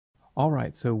All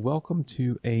right, so welcome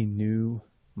to a new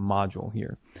module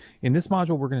here. In this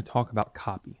module, we're going to talk about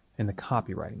copy and the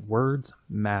copywriting. Words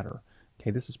matter.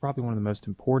 Okay, this is probably one of the most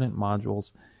important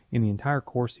modules in the entire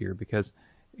course here because,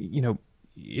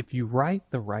 if you write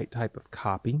the right type of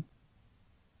copy,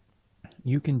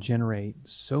 you can generate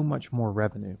so much more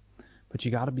revenue, but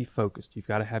you got to be focused. You've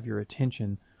got to have your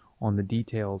attention on the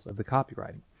details of the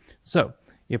copywriting. So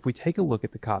if we take a look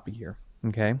at the copy here,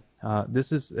 okay,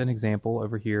 this is an example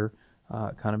over here,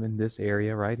 kind of in this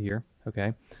area right here,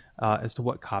 okay, as to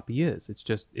what copy is.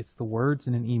 It's the words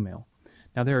in an email.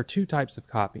 Now there are two types of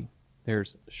copy.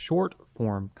 There's short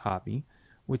form copy,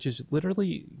 which is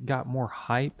literally got more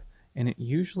hype, and it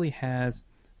usually has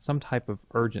some type of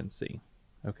urgency,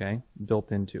 okay,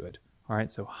 built into it. All right,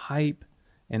 so hype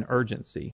and urgency.